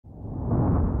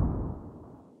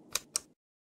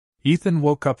Ethan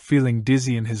woke up feeling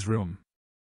dizzy in his room.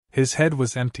 His head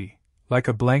was empty, like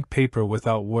a blank paper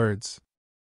without words.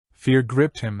 Fear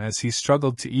gripped him as he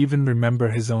struggled to even remember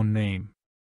his own name.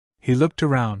 He looked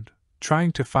around,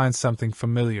 trying to find something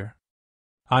familiar.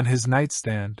 On his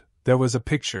nightstand, there was a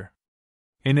picture.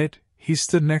 In it, he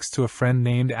stood next to a friend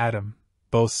named Adam,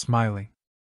 both smiling.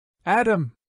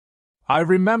 "Adam! I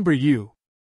remember you!"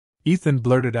 Ethan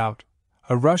blurted out,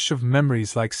 a rush of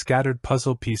memories like scattered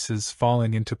puzzle pieces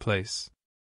falling into place.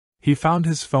 He found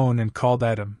his phone and called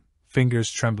Adam, fingers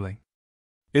trembling.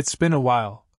 "It's been a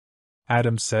while,"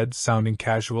 Adam said, sounding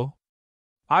casual.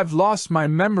 "I've lost my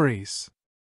memories."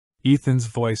 Ethan's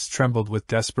voice trembled with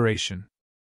desperation.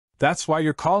 "That's why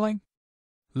you're calling?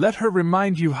 Let her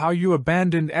remind you how you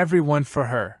abandoned everyone for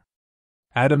her."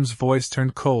 Adam's voice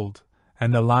turned cold,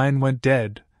 and the line went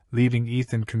dead, leaving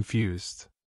Ethan confused.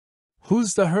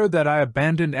 "Who's the her that I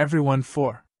abandoned everyone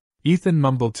for?" Ethan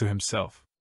mumbled to himself.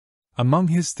 Among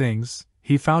his things,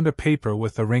 he found a paper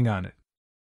with a ring on it.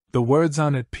 The words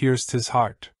on it pierced his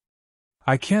heart.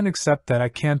 "I can't accept that I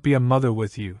can't be a mother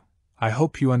with you. I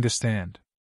hope you understand."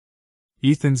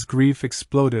 Ethan's grief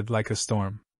exploded like a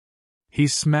storm. He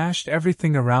smashed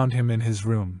everything around him in his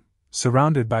room,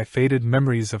 surrounded by faded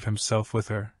memories of himself with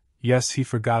her. Yes, he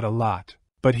forgot a lot,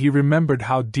 but he remembered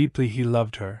how deeply he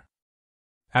loved her.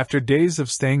 After days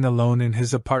of staying alone in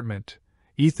his apartment,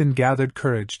 Ethan gathered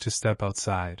courage to step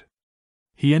outside.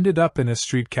 He ended up in a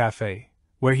street cafe,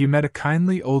 where he met a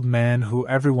kindly old man who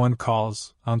everyone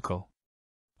calls Uncle.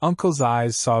 Uncle's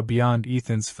eyes saw beyond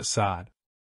Ethan's facade.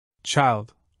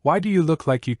 "Child, why do you look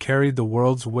like you carried the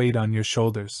world's weight on your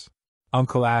shoulders?"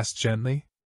 Uncle asked gently.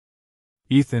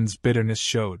 Ethan's bitterness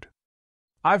showed.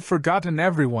 "I've forgotten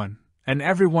everyone, and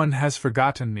everyone has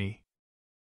forgotten me."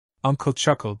 Uncle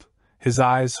chuckled, his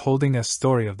eyes holding a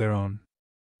story of their own.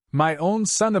 "My own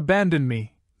son abandoned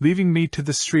me, leaving me to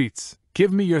the streets.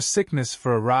 Give me your sickness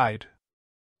for a ride,"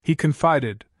 he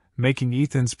confided, making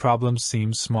Ethan's problems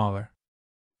seem smaller.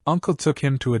 Uncle took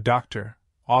him to a doctor,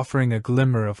 offering a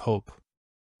glimmer of hope.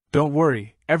 "Don't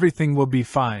worry, everything will be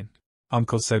fine,"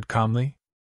 Uncle said calmly.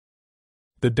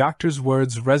 The doctor's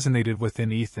words resonated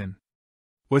within Ethan.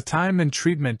 "With time and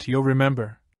treatment you'll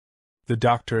remember," the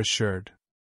doctor assured.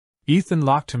 Ethan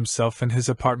locked himself in his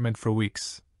apartment for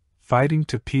weeks, fighting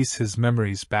to piece his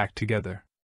memories back together.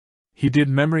 He did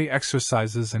memory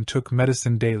exercises and took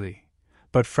medicine daily,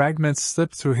 but fragments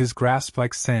slipped through his grasp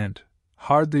like sand,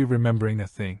 hardly remembering a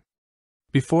thing.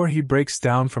 Before he breaks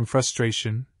down from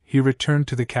frustration, he returned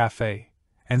to the cafe,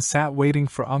 and sat waiting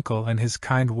for Uncle and his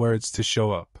kind words to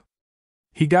show up.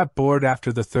 He got bored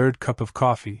after the third cup of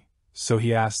coffee, so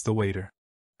he asked the waiter,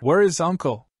 "Where is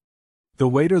Uncle?" The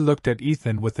waiter looked at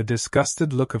Ethan with a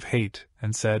disgusted look of hate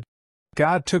and said,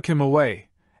 "God took him away,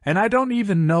 and I don't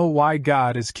even know why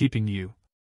God is keeping you,"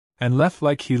 and left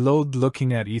like he loathed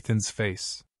looking at Ethan's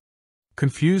face.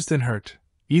 Confused and hurt,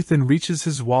 Ethan reaches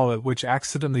his wallet, which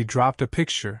accidentally dropped a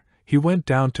picture. He went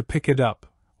down to pick it up.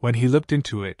 When he looked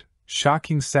into it,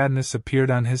 shocking sadness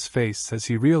appeared on his face as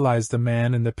he realized the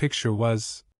man in the picture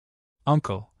was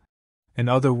Uncle. In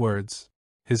other words,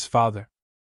 his father.